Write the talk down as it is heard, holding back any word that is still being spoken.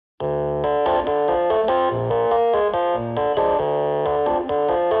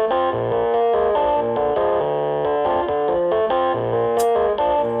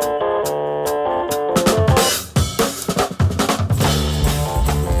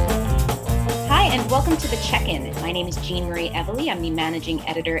welcome to The Check-In. My name is Jean Marie Evely. I'm the managing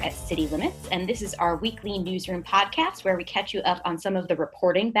editor at City Limits, and this is our weekly newsroom podcast where we catch you up on some of the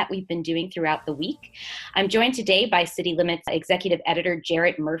reporting that we've been doing throughout the week. I'm joined today by City Limits executive editor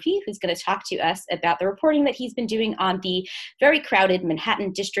Jarrett Murphy, who's going to talk to us about the reporting that he's been doing on the very crowded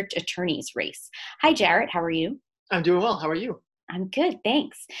Manhattan District Attorney's race. Hi, Jarrett. How are you? I'm doing well. How are you? I'm good,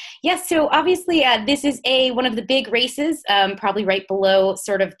 thanks. Yes, so obviously this is one of the big races, probably right below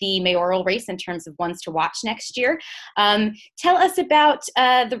sort of the mayoral race in terms of ones to watch next year. Tell us about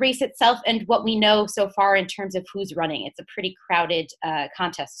the race itself and what we know so far in terms of who's running. It's a pretty crowded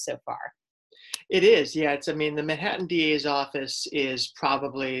contest so far. It is, yeah. The Manhattan DA's office is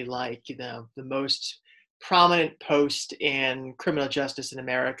probably like the most prominent post in criminal justice in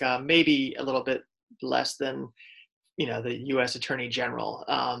America, maybe a little bit less than the U.S. Attorney General.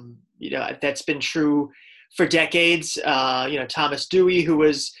 That's been true for decades. Thomas Dewey, who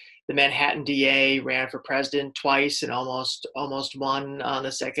was the Manhattan DA, ran for president twice and almost won on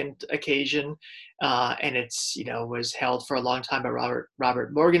the second occasion. And it's, was held for a long time by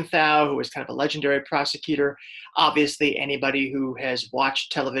Robert Morgenthau, who was kind of a legendary prosecutor. Obviously, anybody who has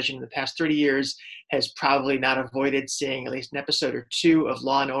watched television in the past 30 years has probably not avoided seeing at least an episode or two of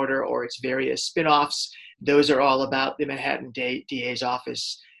Law and Order or its various spin-offs. Those are all about the Manhattan DA's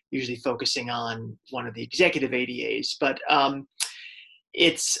office, usually focusing on one of the executive ADAs. But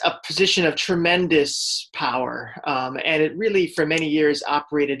it's a position of tremendous power, and it really, for many years,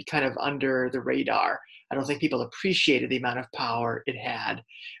 operated kind of under the radar. I don't think people appreciated the amount of power it had.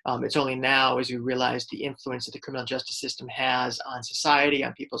 It's only now, as we realize the influence that the criminal justice system has on society,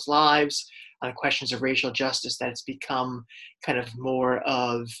 on people's lives, on questions of racial justice, that it's become kind of more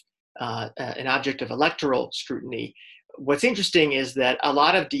of an object of electoral scrutiny. What's interesting is that a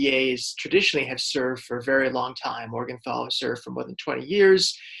lot of DAs traditionally have served for a very long time. Morgenthau served for more than 20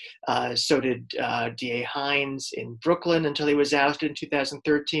 years. So did DA Hines in Brooklyn until he was ousted in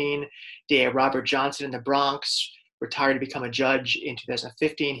 2013. DA Robert Johnson in the Bronx retired to become a judge in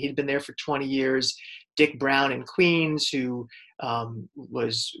 2015. He'd been there for 20 years. Dick Brown in Queens, who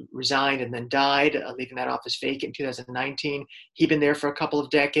was resigned and then died, leaving that office vacant in 2019. He'd been there for a couple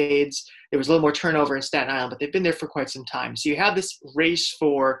of decades. There was a little more turnover in Staten Island, but they've been there for quite some time. So you have this race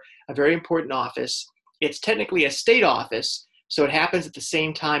for a very important office. It's technically a state office, so it happens at the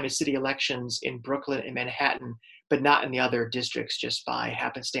same time as city elections in Brooklyn and Manhattan, but not in the other districts, just by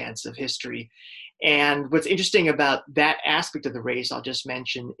happenstance of history. And what's interesting about that aspect of the race, I'll just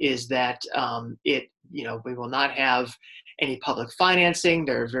mention, is that we will not have any public financing.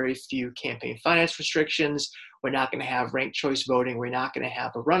 There are very few campaign finance restrictions. We're not going to have ranked choice voting. We're not going to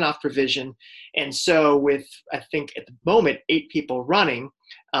have a runoff provision. And so with, I think at the moment, 8 people running,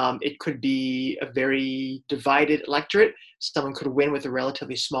 it could be a very divided electorate. Someone could win with a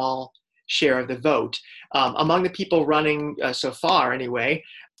relatively small share of the vote. Among the people running so far, anyway,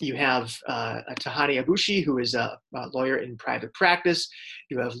 you have Tahani Abushi, who is a lawyer in private practice.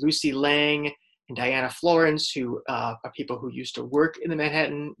 You have Lucy Lang and Diana Florence, who are people who used to work in the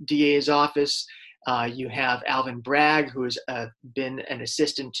Manhattan DA's office. You have Alvin Bragg, who has been an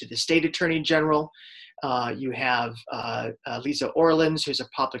assistant to the state attorney general. You have Lisa Orleans, who's a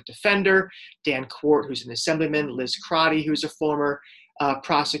public defender. Dan Quart, who's an assemblyman. Liz Crotty, who's a former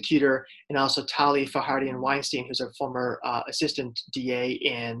prosecutor, and also Tali Fajardian Weinstein, who's a former assistant DA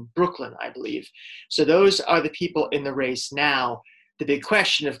in Brooklyn, I believe. So those are the people in the race now. The big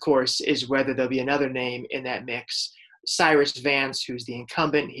question, of course, is whether there'll be another name in that mix. Cyrus Vance, who's the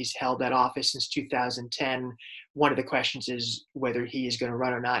incumbent, he's held that office since 2010. One of the questions is whether he is going to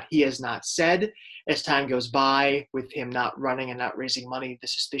run or not. He has not said. As time goes by, with him not running and not raising money, the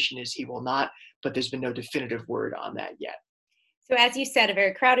suspicion is he will not, but there's been no definitive word on that yet. So as you said, a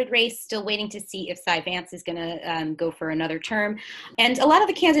very crowded race, still waiting to see if Cy Vance is going to go for another term. And a lot of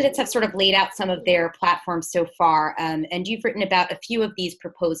the candidates have sort of laid out some of their platforms so far. And you've written about a few of these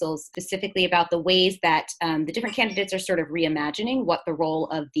proposals, specifically about the ways that the different candidates are sort of reimagining what the role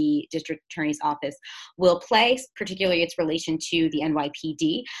of the district attorney's office will play, particularly its relation to the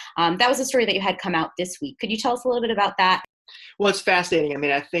NYPD. That was a story that you had come out this week. Could you tell us a little bit about that? Well, it's fascinating. I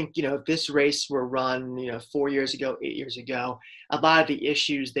mean, I think, if this race were run, 4 years ago, 8 years ago, a lot of the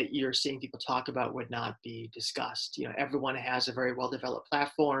issues that you're seeing people talk about would not be discussed. Everyone has a very well-developed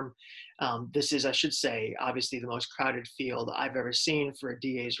platform. This is, I should say, obviously the most crowded field I've ever seen for a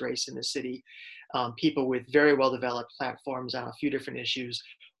DA's race in the city. People with very well-developed platforms on a few different issues.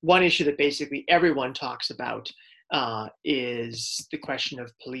 One issue that basically everyone talks about is the question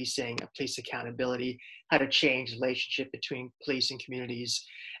of policing, police accountability, how to change the relationship between police and communities.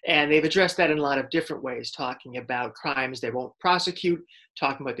 And they've addressed that in a lot of different ways, talking about crimes they won't prosecute,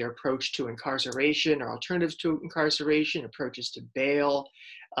 talking about their approach to incarceration or alternatives to incarceration, approaches to bail,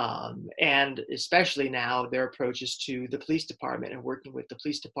 and especially now their approaches to the police department and working with the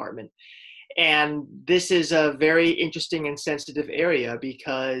police department. And this is a very interesting and sensitive area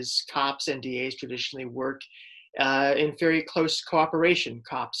because cops and DAs traditionally work in very close cooperation.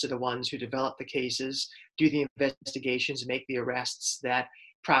 Cops are the ones who develop the cases, do the investigations, make the arrests that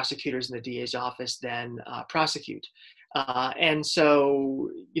prosecutors in the DA's office then prosecute. And so,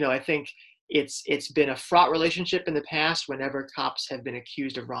 I think it's been a fraught relationship in the past whenever cops have been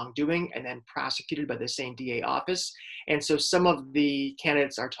accused of wrongdoing and then prosecuted by the same DA office. And so some of the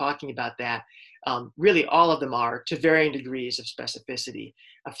candidates are talking about that. Really, all of them are to varying degrees of specificity.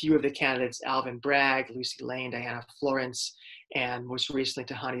 A few of the candidates, Alvin Bragg, Lucy Lane, Diana Florence, and most recently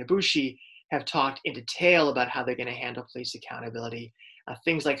Tahani Abushi, have talked in detail about how they're going to handle police accountability.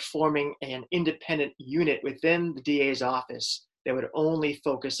 Things like forming an independent unit within the DA's office that would only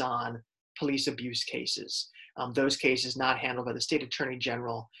focus on police abuse cases. Those cases not handled by the state attorney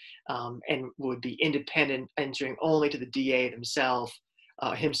general, and would be independent, answering only to the DA himself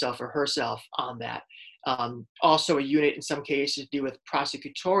or herself on that. Also a unit in some cases to deal with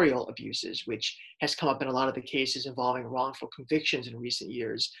prosecutorial abuses, which has come up in a lot of the cases involving wrongful convictions in recent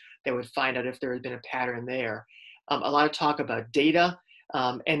years, that would find out if there had been a pattern there. A lot of talk about data,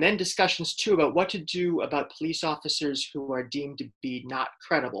 and then discussions too about what to do about police officers who are deemed to be not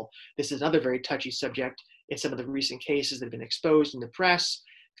credible. This is another very touchy subject in some of the recent cases that have been exposed in the press,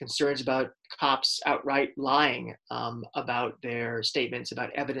 concerns about cops outright lying about their statements,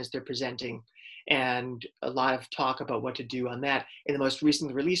 about evidence they're presenting, and a lot of talk about what to do on that. In the most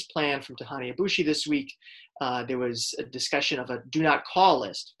recently released plan from Tahani Abushi this week, there was a discussion of a do not call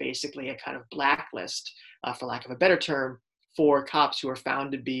list, basically a kind of blacklist, for lack of a better term, for cops who are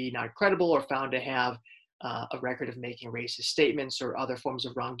found to be not credible or found to have a record of making racist statements or other forms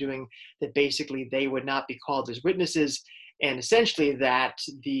of wrongdoing, that basically they would not be called as witnesses, and essentially that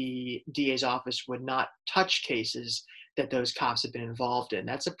the DA's office would not touch cases that those cops have been involved in.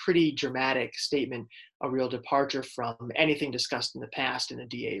 That's a pretty dramatic statement, a real departure from anything discussed in the past in the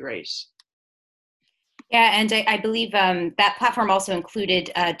DA race. Yeah, and I believe that platform also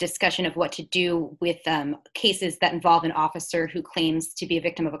included a discussion of what to do with cases that involve an officer who claims to be a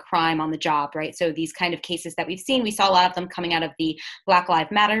victim of a crime on the job, right? So these kind of cases that we've seen, we saw a lot of them coming out of the Black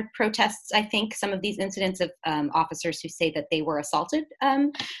Lives Matter protests, I think, some of these incidents of officers who say that they were assaulted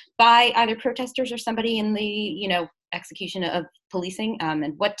by either protesters or somebody in the, execution of policing.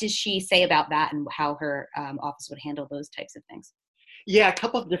 And what does she say about that and how her office would handle those types of things? Yeah, a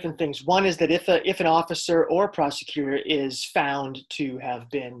couple of different things. One is that if an officer or prosecutor is found to have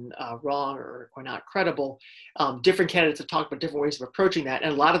been wrong or not credible, different candidates have talked about different ways of approaching that,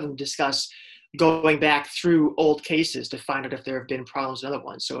 and a lot of them discuss going back through old cases to find out if there have been problems in other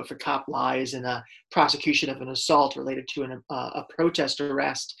ones. So if a cop lies in a prosecution of an assault related to a protest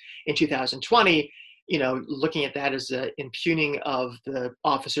arrest in 2020, looking at that as an impugning of the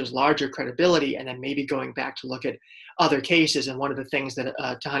officer's larger credibility, and then maybe going back to look at other cases. And one of the things that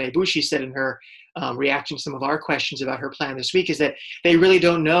Tahani Abushi said in her reaction to some of our questions about her plan this week is that they really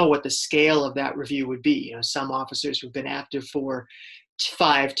don't know what the scale of that review would be. Some officers who've been active for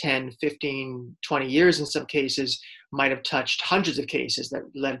 5, 10, 15, 20 years in some cases might have touched hundreds of cases that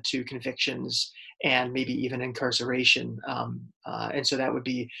led to convictions and maybe even incarceration. And so that would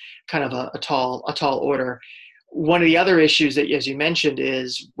be kind of a tall order. One of the other issues that, as you mentioned,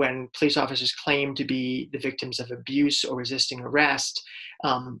 is when police officers claim to be the victims of abuse or resisting arrest.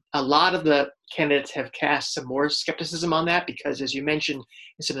 A lot of the candidates have cast some more skepticism on that because, as you mentioned,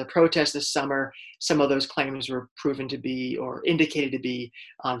 in some of the protests this summer, some of those claims were proven to be or indicated to be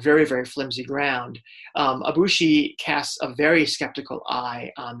on very, very flimsy ground. Abushi casts a very skeptical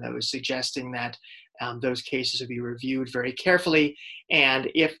eye on those, suggesting that those cases would be reviewed very carefully. And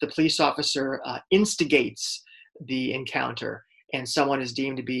if the police officer instigates the encounter and someone is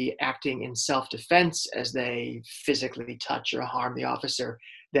deemed to be acting in self-defense as they physically touch or harm the officer,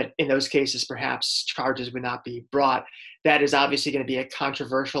 that in those cases perhaps charges would not be brought. That is obviously going to be a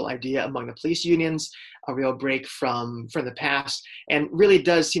controversial idea among the police unions, a real break from the past, and really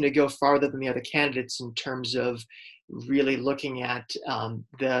does seem to go farther than the other candidates in terms of really looking at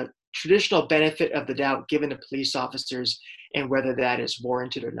the traditional benefit of the doubt given to police officers and whether that is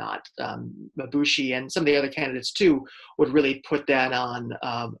warranted or not. Abushi and some of the other candidates too would really put that on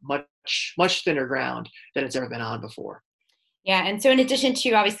much thinner ground than it's ever been on before. Yeah, and so in addition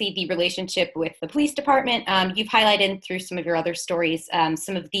to obviously the relationship with the police department, you've highlighted through some of your other stories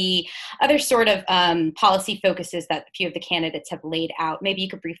some of the other sort of policy focuses that a few of the candidates have laid out. Maybe you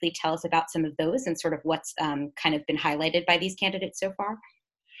could briefly tell us about some of those and sort of what's kind of been highlighted by these candidates so far.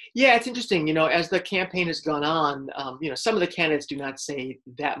 Yeah, it's interesting. As the campaign has gone on, some of the candidates do not say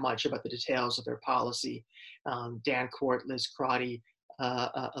that much about the details of their policy. Dan Court, Liz Crotty,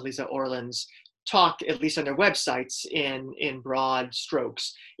 Elisa Orlins talk, at least on their websites, in broad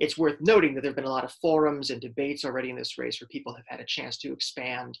strokes. It's worth noting that there have been a lot of forums and debates already in this race where people have had a chance to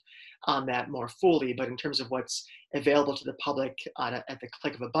expand on that more fully. But in terms of what's available to the public at the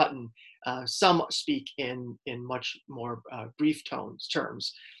click of a button, some speak in much more brief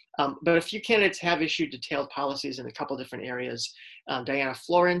terms. But a few candidates have issued detailed policies in a couple different areas. Diana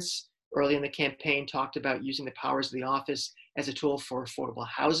Florence, early in the campaign, talked about using the powers of the office as a tool for affordable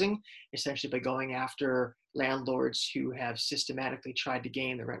housing, essentially by going after landlords who have systematically tried to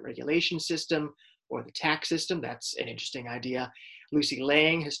game the rent regulation system or the tax system. That's an interesting idea. Lucy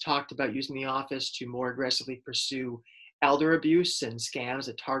Lang has talked about using the office to more aggressively pursue elder abuse and scams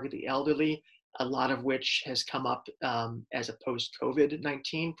that target the elderly, a lot of which has come up as a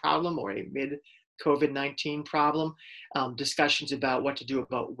post-COVID-19 problem or a mid-COVID-19 problem. Discussions about what to do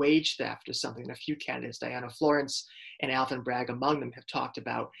about wage theft is something that a few candidates, Diana Florence and Alvin Bragg among them, have talked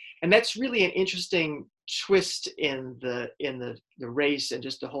about. And that's really an interesting twist in the race and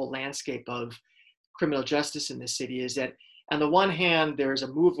just the whole landscape of criminal justice in the city, is that on the one hand, there's a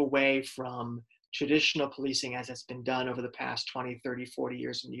move away from traditional policing as it's been done over the past 20, 30, 40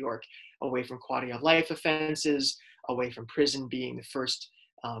 years in New York, away from quality of life offenses, away from prison being the first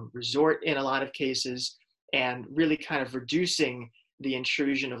resort in a lot of cases, and really kind of reducing the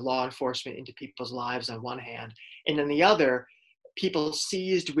intrusion of law enforcement into people's lives on one hand. And then the other, people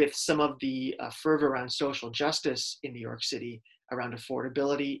seized with some of the fervor around social justice in New York City, around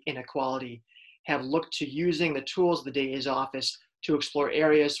affordability, inequality, have looked to using the tools of the DA's office to explore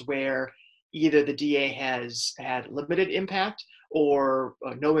areas where either the DA has had limited impact or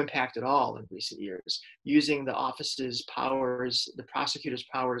no impact at all in recent years, using the office's powers, the prosecutor's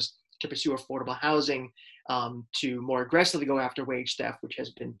powers to pursue affordable housing, to more aggressively go after wage theft, which has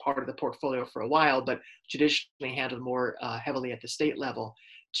been part of the portfolio for a while, but traditionally handled more heavily at the state level,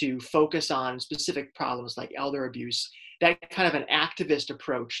 to focus on specific problems like elder abuse. That kind of an activist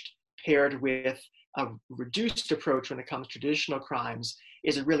approach paired with a reduced approach when it comes to traditional crimes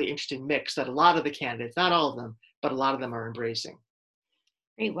is a really interesting mix that a lot of the candidates, not all of them, but a lot of them are embracing.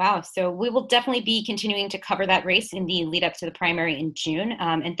 Great. Wow. So we will definitely be continuing to cover that race in the lead up to the primary in June.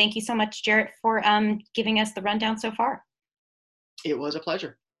 And thank you so much, Jarrett, for giving us the rundown so far. It was a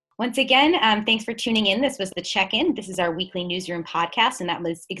pleasure. Once again, thanks for tuning in. This was The Check-In. This is our weekly newsroom podcast, and that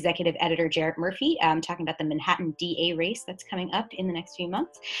was Executive Editor Jarrett Murphy talking about the Manhattan DA race that's coming up in the next few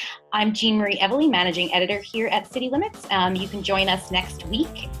months. I'm Jean Marie Evely, Managing Editor here at City Limits. You can join us next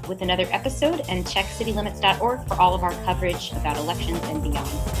week with another episode, and check citylimits.org for all of our coverage about elections and beyond.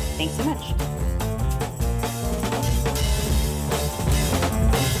 Thanks so much.